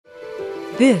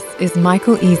This is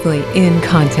Michael Easley in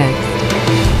Context.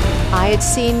 I had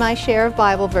seen my share of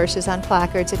Bible verses on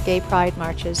placards at gay pride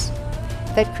marches.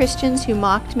 That Christians who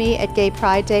mocked me at Gay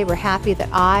Pride Day were happy that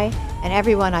I and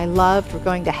everyone I loved were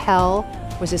going to hell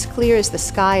was as clear as the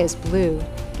sky is blue.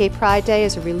 Gay Pride Day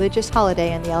is a religious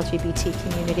holiday in the LGBT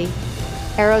community.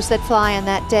 Arrows that fly on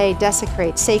that day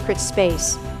desecrate sacred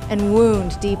space and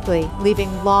wound deeply,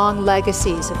 leaving long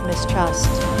legacies of mistrust.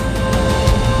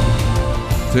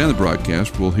 Today on the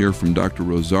broadcast, we'll hear from Dr.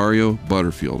 Rosario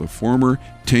Butterfield, a former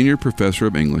tenured professor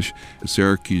of English at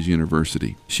Syracuse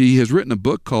University. She has written a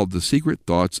book called The Secret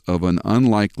Thoughts of an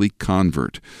Unlikely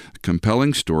Convert, a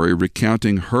compelling story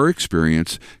recounting her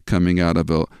experience coming out of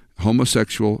a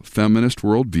homosexual feminist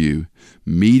worldview,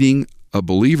 meeting a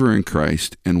believer in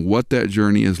Christ, and what that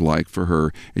journey is like for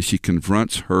her as she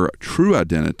confronts her true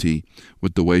identity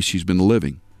with the way she's been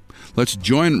living. Let's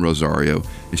join Rosario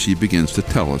as she begins to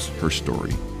tell us her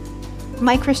story.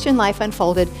 My Christian life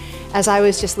unfolded as I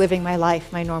was just living my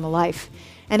life, my normal life.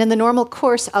 And in the normal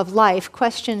course of life,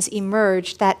 questions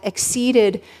emerged that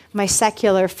exceeded my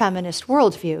secular feminist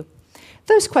worldview.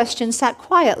 Those questions sat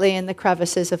quietly in the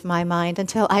crevices of my mind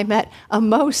until I met a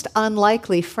most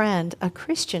unlikely friend, a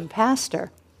Christian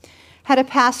pastor. Had a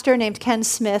pastor named Ken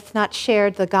Smith not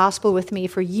shared the gospel with me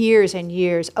for years and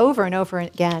years, over and over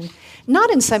again,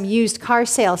 not in some used car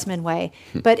salesman way,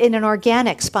 but in an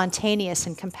organic, spontaneous,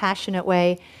 and compassionate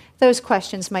way, those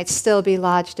questions might still be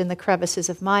lodged in the crevices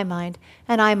of my mind,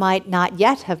 and I might not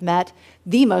yet have met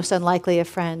the most unlikely of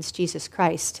friends, Jesus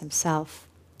Christ himself.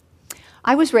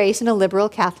 I was raised in a liberal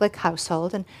Catholic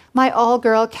household, and my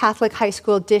all-girl Catholic high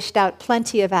school dished out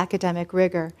plenty of academic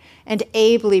rigor and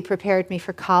ably prepared me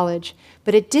for college,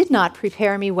 but it did not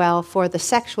prepare me well for the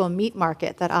sexual meat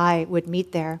market that I would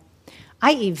meet there.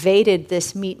 I evaded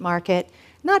this meat market,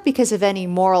 not because of any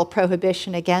moral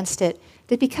prohibition against it,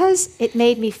 but because it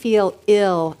made me feel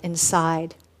ill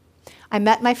inside. I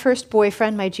met my first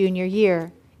boyfriend my junior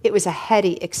year. It was a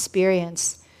heady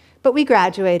experience, but we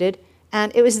graduated,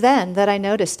 and it was then that I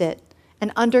noticed it.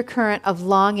 An undercurrent of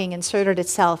longing inserted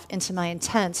itself into my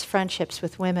intense friendships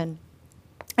with women.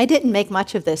 I didn't make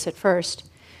much of this at first.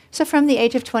 So from the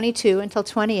age of 22 until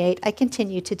 28, I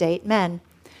continued to date men.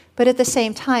 But at the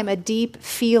same time, a deep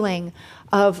feeling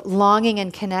of longing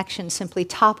and connection simply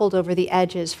toppled over the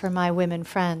edges for my women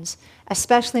friends,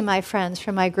 especially my friends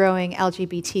from my growing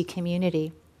LGBT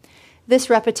community. This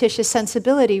repetitious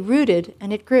sensibility rooted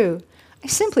and it grew. I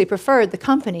simply preferred the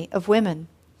company of women.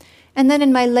 And then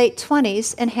in my late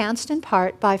 20s, enhanced in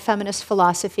part by feminist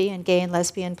philosophy and gay and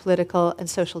lesbian political and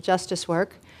social justice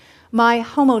work, my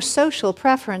homosocial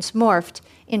preference morphed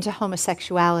into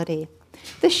homosexuality.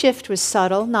 The shift was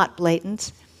subtle, not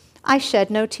blatant. I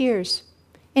shed no tears.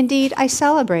 Indeed, I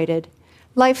celebrated.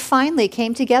 Life finally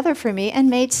came together for me and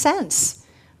made sense.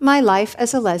 My life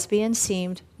as a lesbian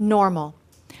seemed normal.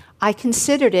 I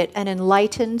considered it an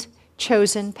enlightened,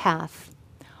 chosen path.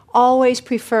 Always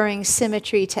preferring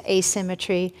symmetry to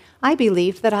asymmetry, I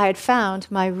believed that I had found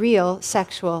my real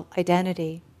sexual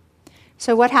identity.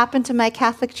 So what happened to my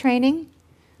Catholic training?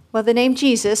 Well, the name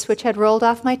Jesus, which had rolled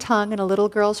off my tongue in a little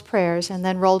girl's prayers and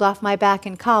then rolled off my back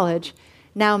in college,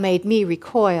 now made me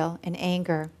recoil in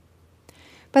anger.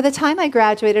 By the time I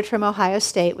graduated from Ohio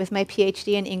State with my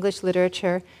PhD in English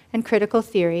literature and critical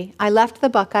theory, I left the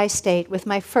Buckeye State with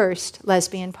my first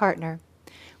lesbian partner.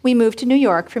 We moved to New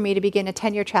York for me to begin a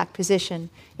tenure-track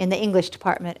position in the English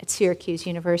department at Syracuse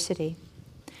University.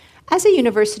 As a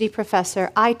university professor,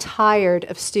 I tired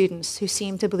of students who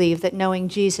seemed to believe that knowing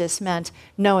Jesus meant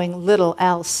knowing little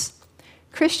else.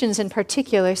 Christians in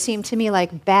particular seemed to me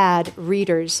like bad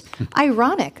readers.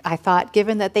 Ironic, I thought,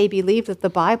 given that they believed that the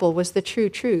Bible was the true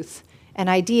truth, an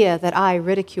idea that I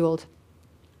ridiculed.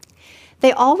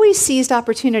 They always seized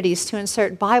opportunities to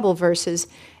insert Bible verses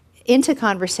into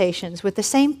conversations with the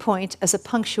same point as a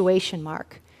punctuation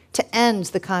mark, to end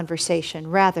the conversation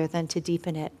rather than to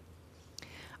deepen it.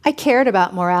 I cared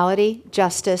about morality,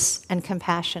 justice, and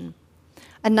compassion.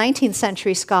 A 19th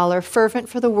century scholar, fervent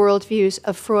for the worldviews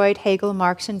of Freud, Hegel,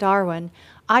 Marx, and Darwin,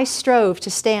 I strove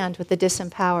to stand with the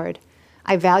disempowered.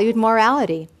 I valued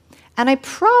morality, and I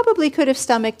probably could have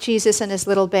stomached Jesus and his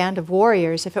little band of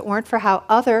warriors if it weren't for how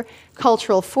other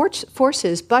cultural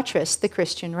forces buttressed the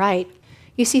Christian right.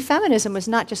 You see, feminism was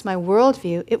not just my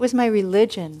worldview, it was my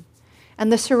religion.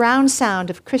 And the surround sound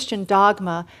of Christian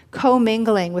dogma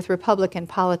commingling with Republican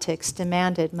politics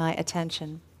demanded my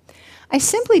attention. I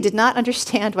simply did not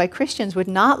understand why Christians would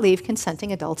not leave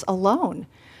consenting adults alone.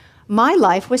 My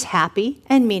life was happy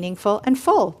and meaningful and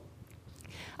full.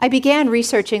 I began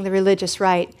researching the religious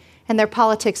right and their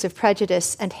politics of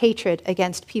prejudice and hatred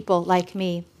against people like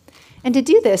me. And to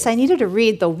do this, I needed to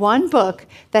read the one book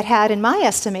that had, in my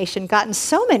estimation, gotten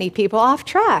so many people off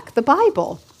track, the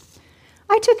Bible.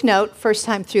 I took note, first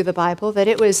time through the Bible, that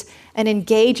it was an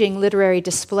engaging literary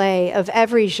display of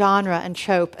every genre and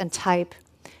trope and type.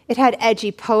 It had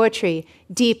edgy poetry,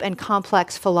 deep and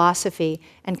complex philosophy,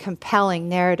 and compelling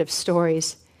narrative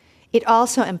stories. It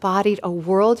also embodied a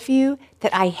worldview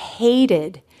that I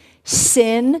hated.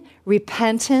 Sin,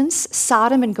 repentance,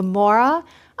 Sodom and Gomorrah.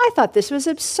 I thought this was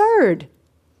absurd.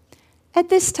 At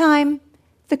this time,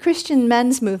 the Christian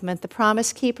men's movement, the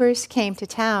Promise Keepers, came to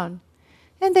town,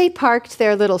 and they parked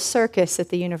their little circus at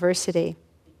the university.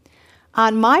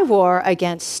 On my war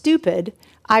against stupid,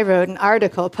 I wrote an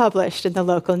article published in the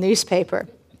local newspaper.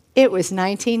 It was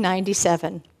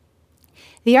 1997.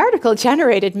 The article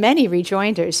generated many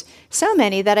rejoinders, so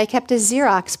many that I kept a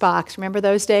Xerox box. Remember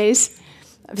those days?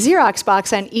 A Xerox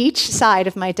box on each side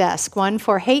of my desk, one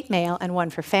for hate mail and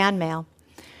one for fan mail.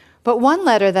 But one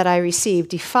letter that I received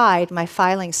defied my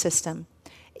filing system.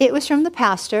 It was from the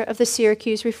pastor of the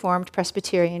Syracuse Reformed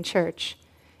Presbyterian Church.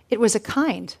 It was a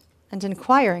kind and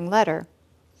inquiring letter.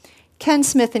 Ken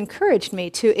Smith encouraged me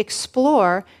to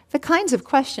explore the kinds of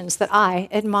questions that I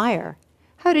admire.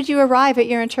 How did you arrive at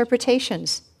your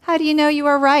interpretations? How do you know you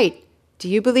are right? Do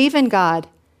you believe in God?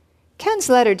 Ken's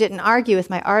letter didn't argue with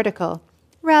my article.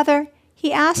 Rather,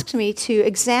 he asked me to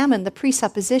examine the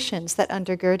presuppositions that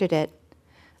undergirded it.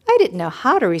 I didn't know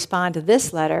how to respond to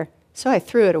this letter, so I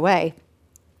threw it away.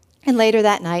 And later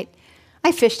that night,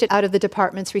 I fished it out of the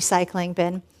department's recycling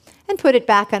bin and put it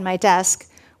back on my desk,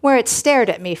 where it stared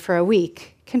at me for a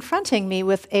week, confronting me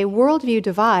with a worldview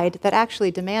divide that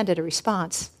actually demanded a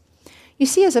response. You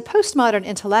see, as a postmodern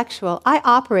intellectual, I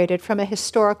operated from a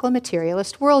historical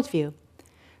materialist worldview.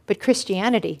 But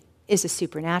Christianity is a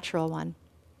supernatural one.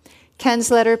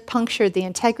 Ken's letter punctured the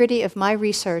integrity of my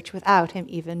research without him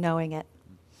even knowing it.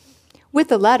 With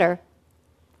the letter,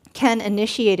 Ken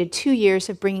initiated 2 years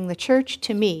of bringing the church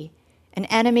to me, an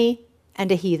enemy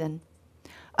and a heathen.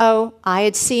 Oh, I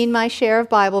had seen my share of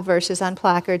Bible verses on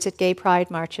placards at gay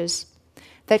pride marches.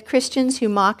 That Christians who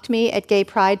mocked me at Gay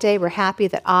Pride Day were happy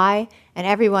that I and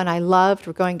everyone I loved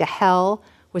were going to hell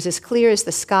was as clear as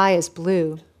the sky is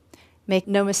blue. Make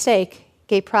no mistake,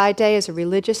 Gay Pride Day is a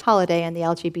religious holiday in the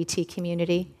LGBT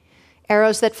community.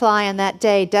 Arrows that fly on that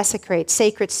day desecrate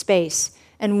sacred space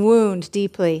and wound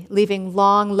deeply, leaving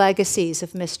long legacies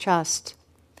of mistrust.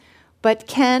 But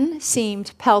Ken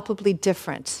seemed palpably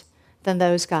different than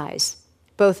those guys,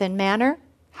 both in manner,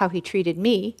 how he treated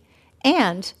me,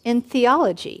 and in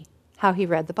theology, how he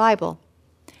read the Bible.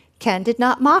 Ken did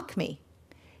not mock me.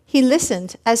 He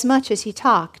listened as much as he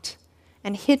talked,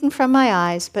 and hidden from my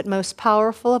eyes, but most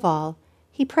powerful of all,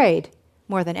 he prayed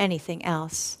more than anything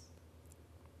else.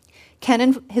 Ken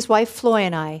and his wife Floy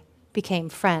and I became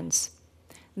friends.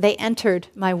 They entered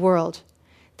my world.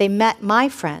 They met my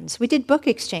friends. We did book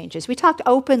exchanges. We talked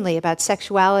openly about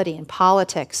sexuality and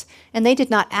politics, and they did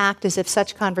not act as if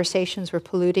such conversations were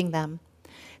polluting them.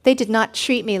 They did not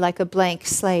treat me like a blank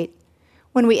slate.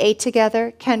 When we ate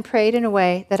together, Ken prayed in a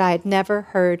way that I had never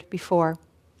heard before.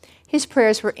 His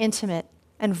prayers were intimate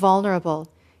and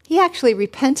vulnerable. He actually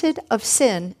repented of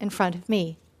sin in front of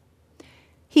me.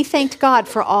 He thanked God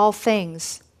for all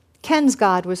things. Ken's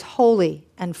God was holy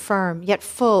and firm, yet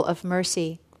full of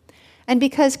mercy. And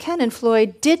because Ken and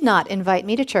Floyd did not invite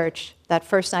me to church that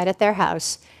first night at their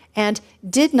house, and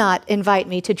did not invite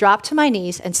me to drop to my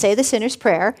knees and say the sinner's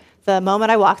prayer the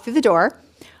moment I walked through the door,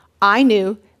 I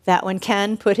knew that when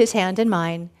Ken put his hand in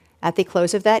mine at the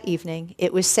close of that evening,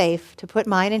 it was safe to put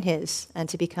mine in his and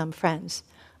to become friends.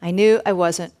 I knew I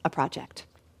wasn't a project.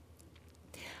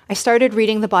 I started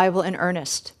reading the Bible in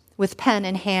earnest, with pen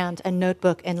in hand and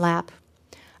notebook in lap.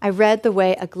 I read the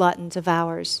way a glutton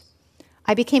devours.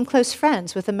 I became close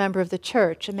friends with a member of the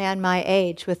church, a man my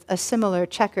age with a similar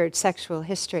checkered sexual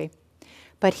history.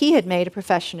 But he had made a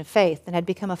profession of faith and had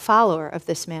become a follower of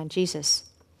this man, Jesus.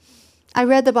 I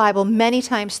read the Bible many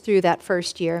times through that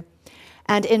first year,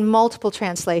 and in multiple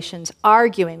translations,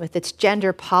 arguing with its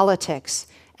gender politics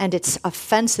and its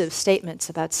offensive statements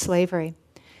about slavery.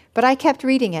 But I kept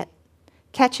reading it,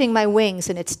 catching my wings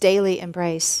in its daily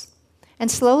embrace. And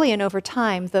slowly and over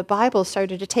time, the Bible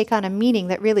started to take on a meaning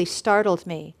that really startled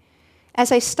me.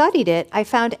 As I studied it, I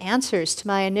found answers to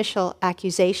my initial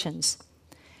accusations.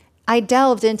 I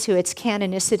delved into its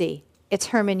canonicity, its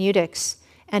hermeneutics,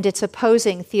 and its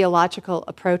opposing theological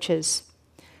approaches.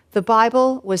 The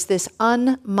Bible was this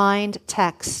unmined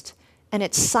text, and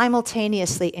it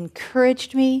simultaneously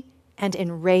encouraged me and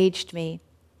enraged me.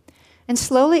 And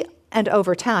slowly and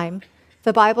over time,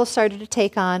 the Bible started to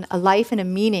take on a life and a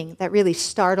meaning that really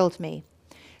startled me.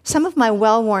 Some of my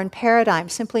well-worn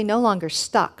paradigms simply no longer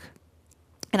stuck.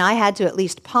 And I had to at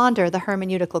least ponder the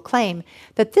hermeneutical claim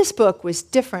that this book was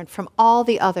different from all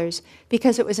the others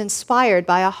because it was inspired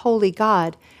by a holy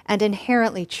God and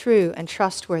inherently true and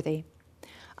trustworthy.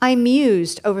 I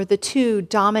mused over the two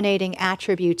dominating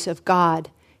attributes of God,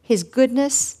 his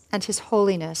goodness and his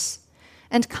holiness,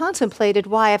 and contemplated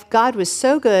why, if God was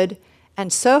so good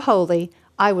and so holy,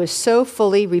 I was so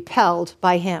fully repelled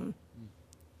by him.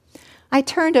 I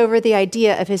turned over the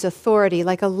idea of his authority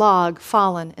like a log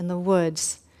fallen in the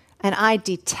woods, and I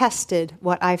detested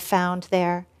what I found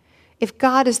there. If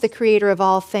God is the creator of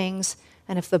all things,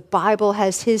 and if the Bible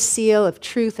has his seal of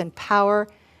truth and power,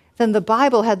 then the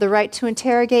Bible had the right to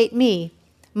interrogate me,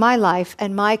 my life,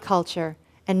 and my culture,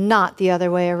 and not the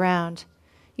other way around.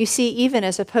 You see, even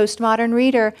as a postmodern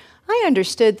reader, I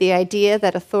understood the idea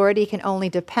that authority can only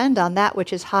depend on that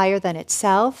which is higher than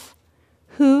itself.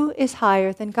 Who is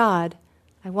higher than God?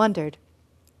 I wondered.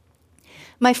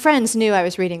 My friends knew I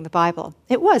was reading the Bible.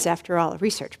 It was, after all, a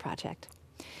research project.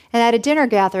 And at a dinner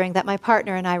gathering that my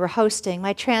partner and I were hosting,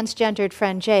 my transgendered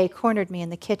friend Jay cornered me in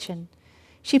the kitchen.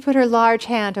 She put her large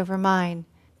hand over mine.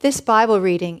 "This Bible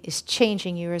reading is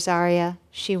changing you, Rosaria,"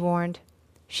 she warned.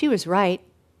 She was right.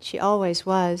 She always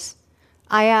was.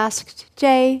 I asked,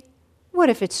 "Jay, what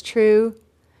if it's true?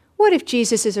 What if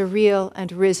Jesus is a real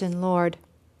and risen Lord?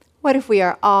 What if we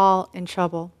are all in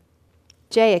trouble?"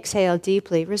 Jay exhaled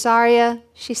deeply. "Rosaria,"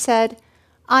 she said,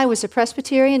 "I was a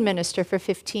Presbyterian minister for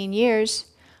 15 years.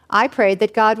 I prayed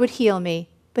that God would heal me,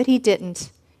 but he didn't.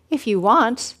 If you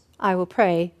want, I will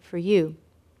pray for you."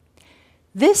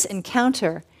 This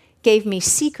encounter gave me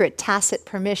secret, tacit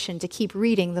permission to keep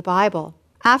reading the Bible.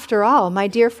 After all, my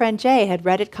dear friend Jay had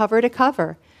read it cover to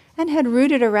cover and had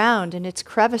rooted around in its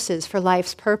crevices for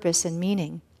life's purpose and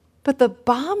meaning. But the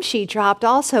bomb she dropped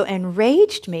also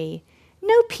enraged me.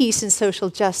 No peace and social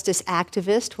justice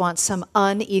activist wants some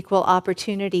unequal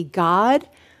opportunity God.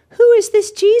 Who is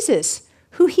this Jesus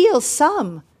who heals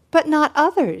some but not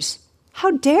others?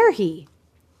 How dare he?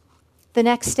 The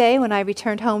next day, when I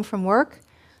returned home from work,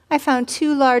 I found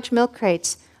 2 large milk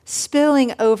crates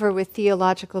spilling over with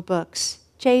theological books,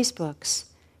 Jay's books.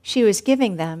 She was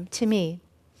giving them to me.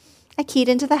 I keyed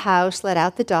into the house, let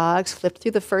out the dogs, flipped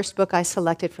through the first book I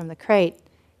selected from the crate,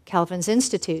 Calvin's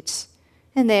Institutes.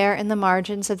 And there, in the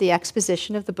margins of the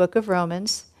exposition of the book of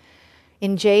Romans,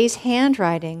 in Jay's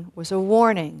handwriting was a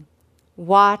warning: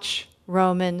 watch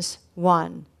Romans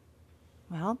 1.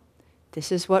 Well,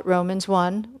 this is what Romans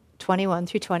 1:21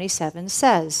 through 27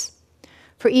 says.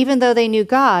 "For even though they knew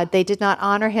God, they did not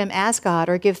honor him as God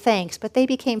or give thanks, but they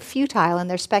became futile in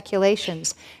their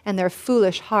speculations, and their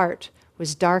foolish heart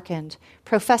was darkened.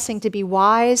 Professing to be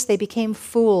wise, they became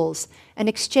fools, and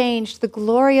exchanged the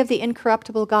glory of the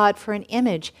incorruptible God for an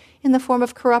image in the form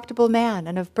of corruptible man,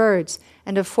 and of birds,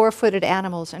 and of 4-footed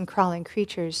animals and crawling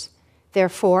creatures.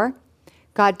 Therefore,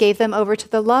 God gave them over to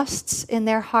the lusts in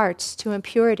their hearts, to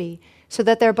impurity, so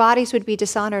that their bodies would be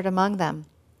dishonored among them.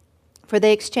 For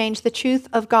they exchanged the truth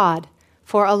of God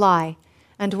for a lie,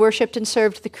 and worshipped and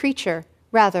served the creature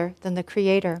rather than the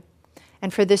Creator.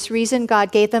 And for this reason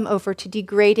God gave them over to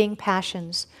degrading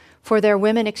passions, for their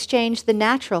women exchanged the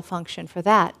natural function for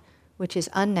that which is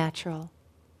unnatural."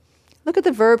 Look at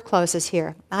the verb clauses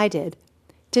here. I did.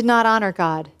 Did not honor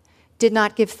God, did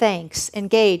not give thanks,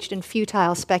 engaged in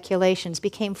futile speculations,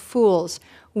 became fools,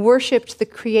 worshipped the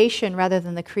creation rather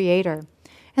than the Creator.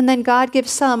 And then God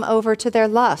gives some over to their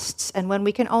lusts, and when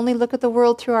we can only look at the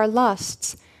world through our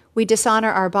lusts, we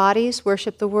dishonor our bodies,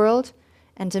 worship the world,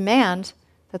 and demand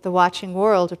that the watching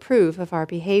world approve of our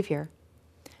behavior.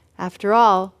 After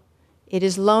all, it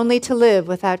is lonely to live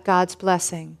without God's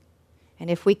blessing, and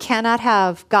if we cannot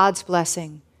have God's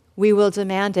blessing, we will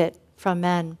demand it from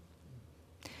men.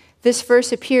 This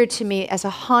verse appeared to me as a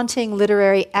haunting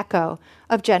literary echo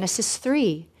of Genesis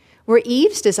 3, where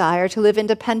Eve's desire to live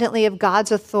independently of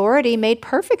God's authority made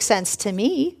perfect sense to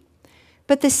me.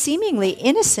 But the seemingly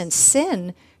innocent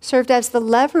sin served as the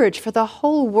leverage for the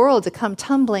whole world to come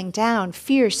tumbling down,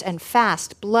 fierce and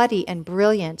fast, bloody and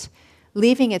brilliant,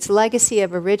 leaving its legacy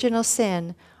of original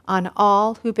sin on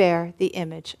all who bear the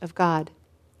image of God.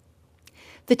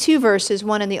 The 2 verses,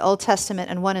 one in the Old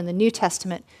Testament and one in the New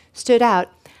Testament, stood out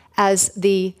as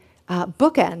the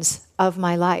bookends of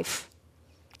my life.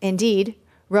 Indeed,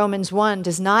 Romans 1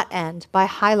 does not end by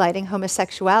highlighting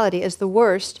homosexuality as the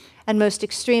worst and most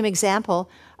extreme example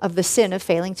of the sin of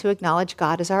failing to acknowledge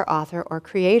God as our author or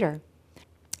creator.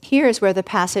 Here is where the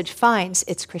passage finds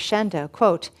its crescendo,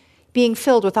 quote, "Being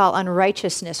filled with all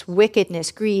unrighteousness,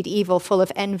 wickedness, greed, evil, full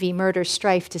of envy, murder,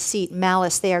 strife, deceit,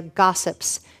 malice, they are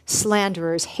gossips,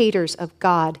 slanderers, haters of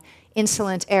God,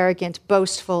 insolent, arrogant,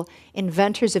 boastful,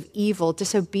 inventors of evil,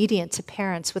 disobedient to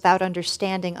parents, without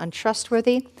understanding,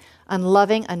 untrustworthy,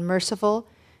 unloving, unmerciful,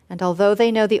 and although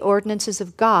they know the ordinances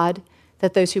of God,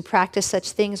 that those who practice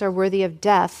such things are worthy of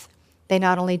death, they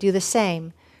not only do the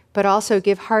same, but also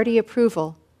give hearty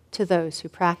approval to those who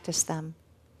practice them.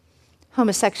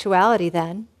 Homosexuality,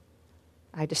 then,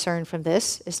 I discern from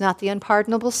this, is not the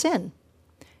unpardonable sin.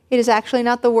 It is actually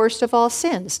not the worst of all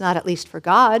sins, not at least for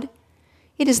God.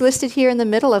 It is listed here in the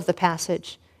middle of the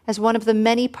passage as one of the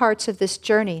many parts of this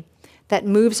journey that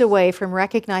moves away from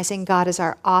recognizing God as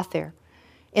our author.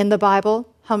 In the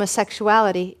Bible,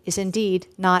 homosexuality is indeed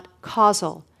not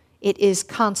causal. It is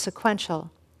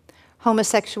consequential.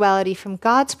 Homosexuality, from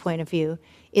God's point of view,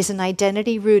 is an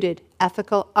identity-rooted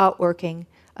ethical outworking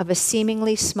of a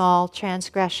seemingly small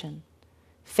transgression,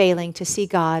 failing to see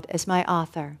God as my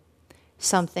author,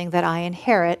 something that I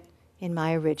inherit in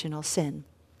my original sin.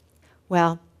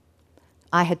 Well,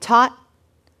 I had taught,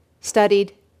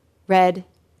 studied, read,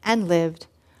 and lived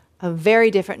a very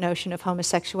different notion of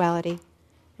homosexuality,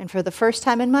 and for the first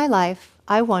time in my life,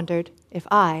 I wondered if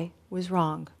I was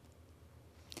wrong.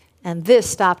 And this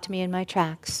stopped me in my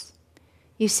tracks.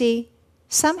 You see,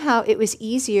 somehow it was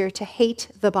easier to hate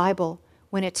the Bible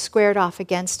when it squared off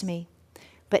against me.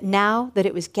 But now that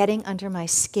it was getting under my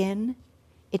skin,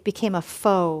 it became a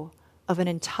foe of an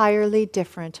entirely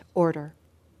different order.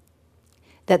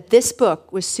 That this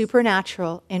book was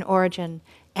supernatural in origin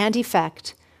and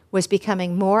effect was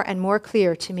becoming more and more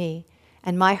clear to me,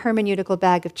 and my hermeneutical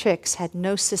bag of tricks had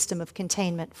no system of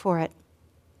containment for it.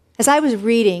 As I was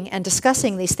reading and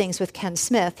discussing these things with Ken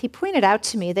Smith, he pointed out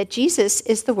to me that Jesus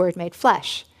is the Word made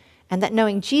flesh, and that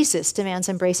knowing Jesus demands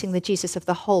embracing the Jesus of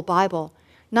the whole Bible,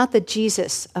 not the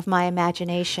Jesus of my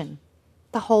imagination,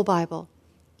 the whole Bible,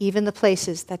 even the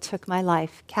places that took my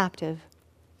life captive.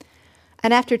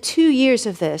 And after 2 years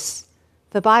of this,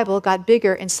 the Bible got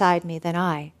bigger inside me than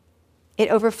I. It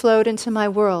overflowed into my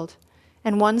world,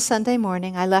 and one Sunday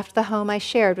morning I left the home I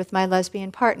shared with my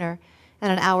lesbian partner,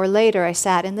 and an hour later I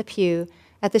sat in the pew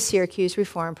at the Syracuse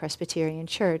Reformed Presbyterian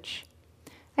Church.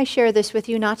 I share this with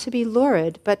you not to be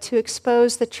lurid, but to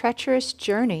expose the treacherous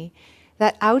journey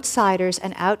that outsiders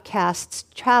and outcasts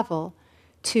travel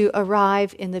to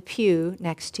arrive in the pew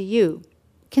next to you.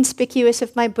 Conspicuous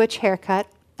of my butch haircut,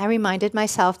 I reminded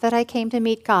myself that I came to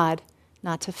meet God,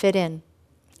 not to fit in.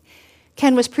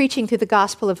 Ken was preaching through the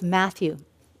Gospel of Matthew,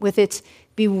 with its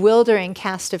bewildering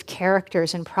cast of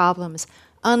characters and problems,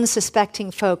 unsuspecting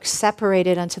folks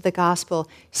separated unto the gospel,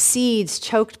 seeds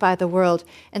choked by the world,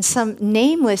 and some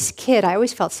nameless kid, I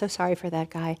always felt so sorry for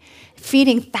that guy,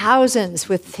 feeding thousands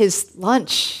with his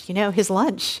lunch.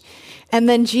 And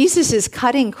then Jesus'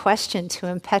 cutting question to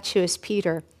impetuous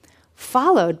Peter,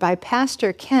 followed by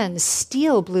Pastor Ken's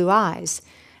steel blue eyes,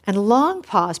 and long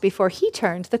pause before he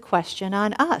turned the question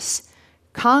on us.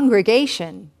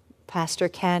 Congregation, Pastor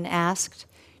Ken asked,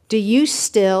 do you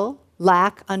still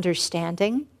lack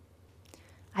understanding?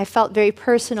 I felt very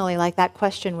personally like that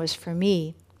question was for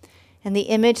me. And the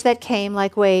image that came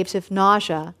like waves of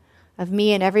nausea, of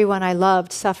me and everyone I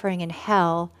loved suffering in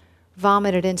hell,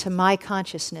 vomited into my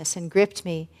consciousness and gripped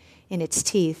me in its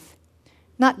teeth.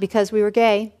 Not because we were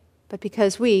gay, but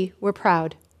because we were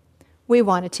proud. We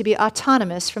wanted to be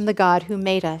autonomous from the God who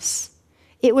made us.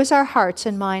 It was our hearts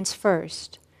and minds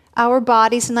first. Our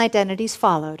bodies and identities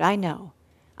followed, I know.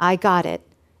 I got it.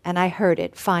 And I heard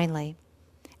it, finally.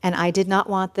 And I did not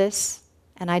want this,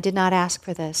 and I did not ask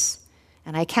for this.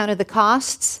 And I counted the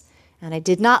costs, and I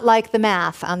did not like the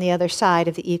math on the other side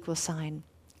of the equal sign.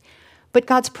 But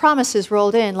God's promises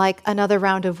rolled in like another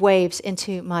round of waves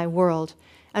into my world.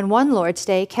 And one Lord's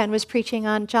Day, Ken was preaching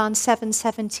on John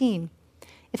 7:17.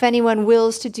 If anyone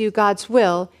wills to do God's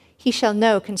will, he shall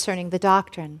know concerning the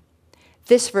doctrine.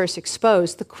 This verse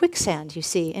exposed the quicksand, you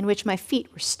see, in which my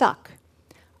feet were stuck.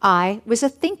 I was a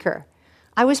thinker.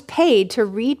 I was paid to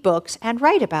read books and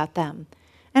write about them.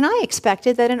 And I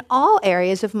expected that in all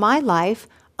areas of my life,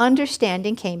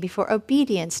 understanding came before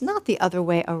obedience, not the other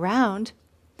way around.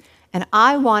 And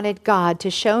I wanted God to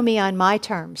show me on my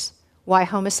terms why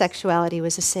homosexuality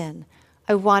was a sin.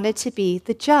 I wanted to be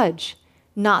the judge,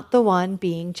 not the one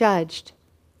being judged.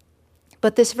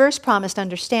 But this verse promised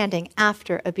understanding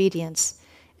after obedience.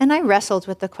 And I wrestled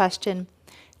with the question,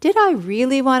 did I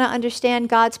really want to understand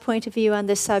God's point of view on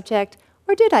this subject,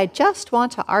 or did I just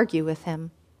want to argue with him?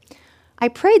 I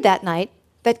prayed that night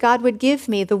that God would give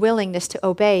me the willingness to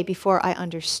obey before I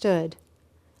understood.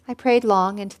 I prayed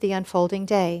long into the unfolding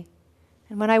day,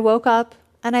 and when I woke up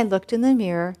and I looked in the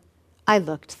mirror, I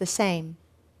looked the same.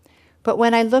 But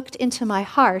when I looked into my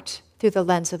heart through the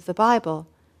lens of the Bible,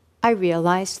 I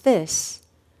realized this: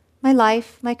 My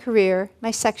life, my career,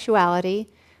 my sexuality,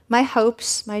 my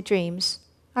hopes, my dreams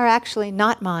are actually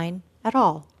not mine at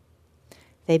all.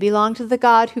 They belong to the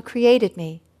God who created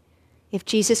me. If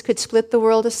Jesus could split the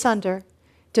world asunder,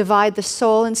 divide the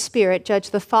soul and spirit, judge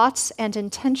the thoughts and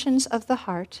intentions of the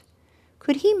heart,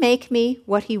 could he make me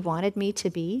what he wanted me to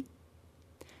be?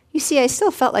 You see, I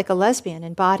still felt like a lesbian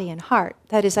in body and heart.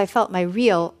 That is, I felt my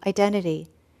real identity.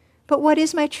 But what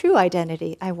is my true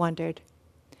identity, I wondered.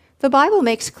 The Bible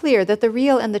makes clear that the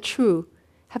real and the true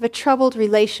have a troubled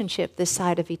relationship this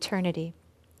side of eternity.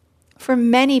 For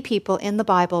many people in the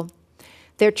Bible,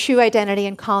 their true identity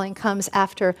and calling comes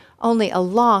after only a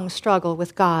long struggle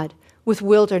with God, with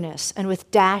wilderness, and with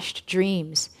dashed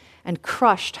dreams, and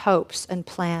crushed hopes and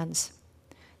plans.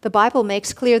 The Bible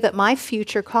makes clear that my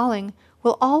future calling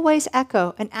will always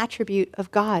echo an attribute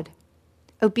of God.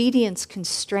 Obedience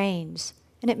constrains,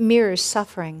 and it mirrors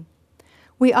suffering.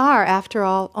 We are, after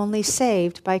all, only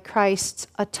saved by Christ's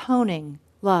atoning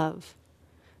love,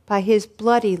 by his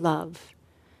bloody love.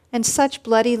 And such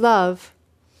bloody love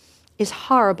is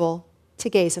horrible to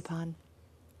gaze upon.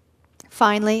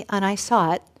 Finally, and I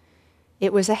saw it,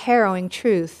 it was a harrowing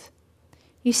truth.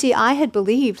 You see, I had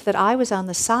believed that I was on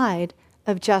the side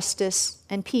of justice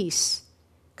and peace,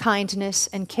 kindness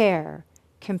and care,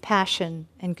 compassion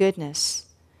and goodness.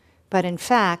 But in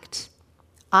fact,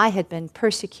 I had been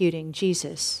persecuting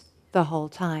Jesus the whole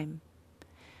time.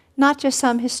 Not just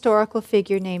some historical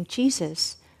figure named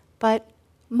Jesus, but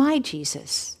my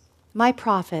Jesus, my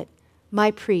prophet,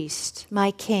 my priest,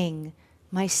 my king,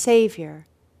 my savior,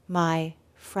 my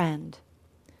friend.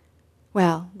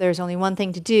 Well, there's only one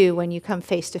thing to do when you come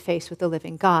face to face with the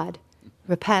living God: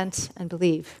 repent and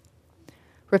believe.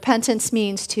 Repentance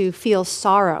means to feel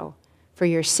sorrow for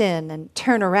your sin and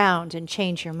turn around and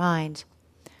change your mind.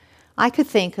 I could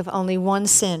think of only one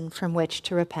sin from which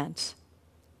to repent: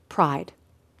 pride.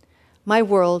 My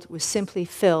world was simply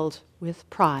filled with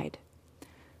pride.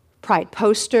 Pride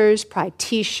posters, pride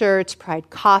t-shirts, pride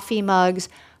coffee mugs.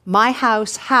 My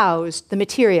house housed the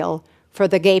material for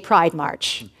the Gay Pride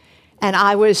March, and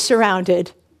I was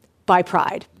surrounded by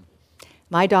pride.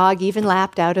 My dog even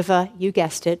lapped out of a, you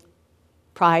guessed it,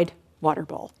 pride water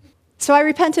bowl. So I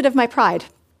repented of my pride,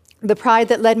 the pride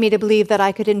that led me to believe that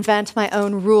I could invent my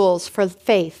own rules for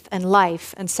faith and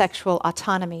life and sexual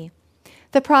autonomy.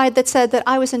 The pride that said that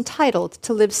I was entitled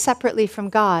to live separately from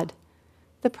God.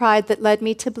 The pride that led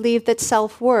me to believe that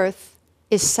self-worth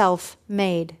is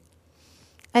self-made.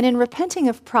 And in repenting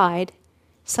of pride,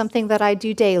 something that I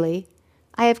do daily,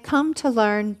 I have come to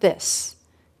learn this,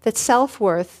 that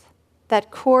self-worth, that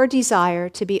core desire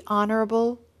to be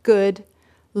honorable, good,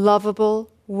 lovable,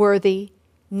 worthy,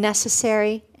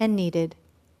 necessary, and needed,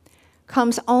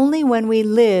 comes only when we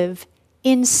live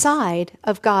inside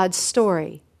of God's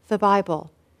story, the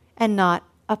Bible, and not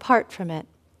apart from it.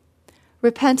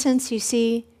 Repentance, you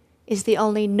see, is the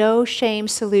only no-shame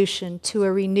solution to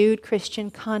a renewed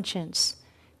Christian conscience,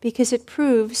 because it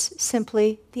proves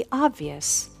simply the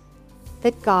obvious,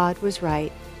 that God was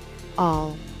right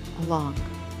all along.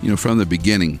 You know, from the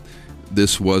beginning,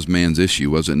 this was man's issue,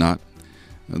 was it not?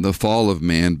 The fall of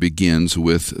man begins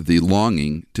with the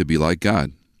longing to be like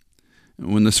God.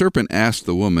 When the serpent asked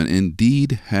the woman,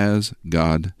 "Indeed has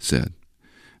God said?"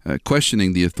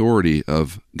 Questioning the authority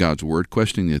of God's word,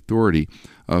 questioning the authority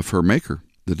of her maker.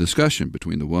 The discussion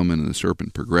between the woman and the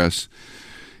serpent progress.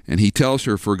 And he tells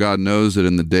her, "For God knows that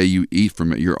in the day you eat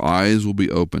from it, your eyes will be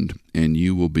opened, and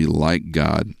you will be like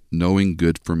God, knowing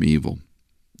good from evil."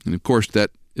 And of course,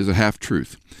 that is a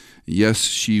half-truth. Yes,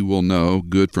 she will know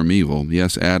good from evil.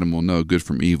 Yes, Adam will know good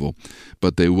from evil,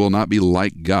 but they will not be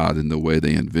like God in the way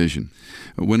they envision.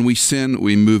 When we sin,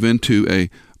 we move into a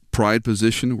pride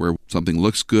position where something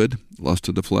looks good, lust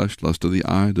of the flesh, lust of the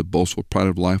eye, the boastful pride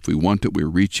of life. We want it, we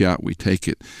reach out, we take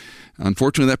it.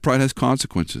 Unfortunately, that pride has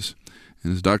consequences.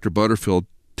 And as Dr. Butterfield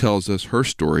tells us her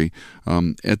story,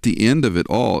 at the end of it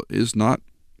all, is not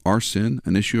our sin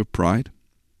an issue of pride?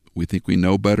 We think we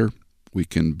know better. We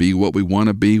can be what we want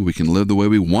to be. We can live the way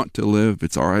we want to live.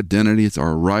 It's our identity. It's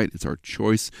our right. It's our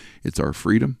choice. It's our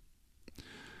freedom.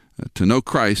 To know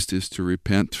Christ is to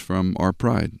repent from our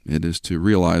pride. It is to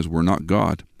realize we're not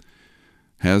God.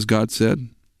 Has God said?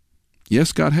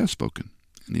 Yes, God has spoken.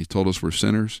 And He's told us we're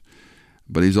sinners,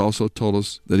 but He's also told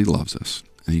us that He loves us.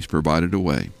 And He's provided a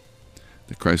way.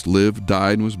 That Christ lived,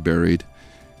 died, and was buried,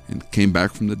 and came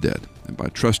back from the dead. And by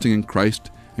trusting in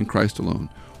Christ and Christ alone,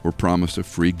 we're promised a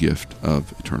free gift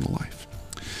of eternal life.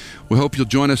 We hope you'll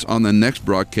join us on the next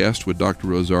broadcast with Dr.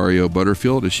 Rosario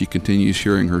Butterfield as she continues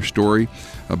sharing her story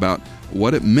about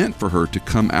what it meant for her to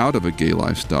come out of a gay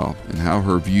lifestyle and how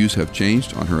her views have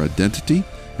changed on her identity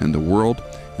and the world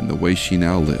and the way she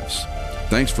now lives.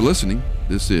 Thanks for listening.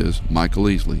 This is Michael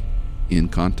Easley in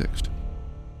Context.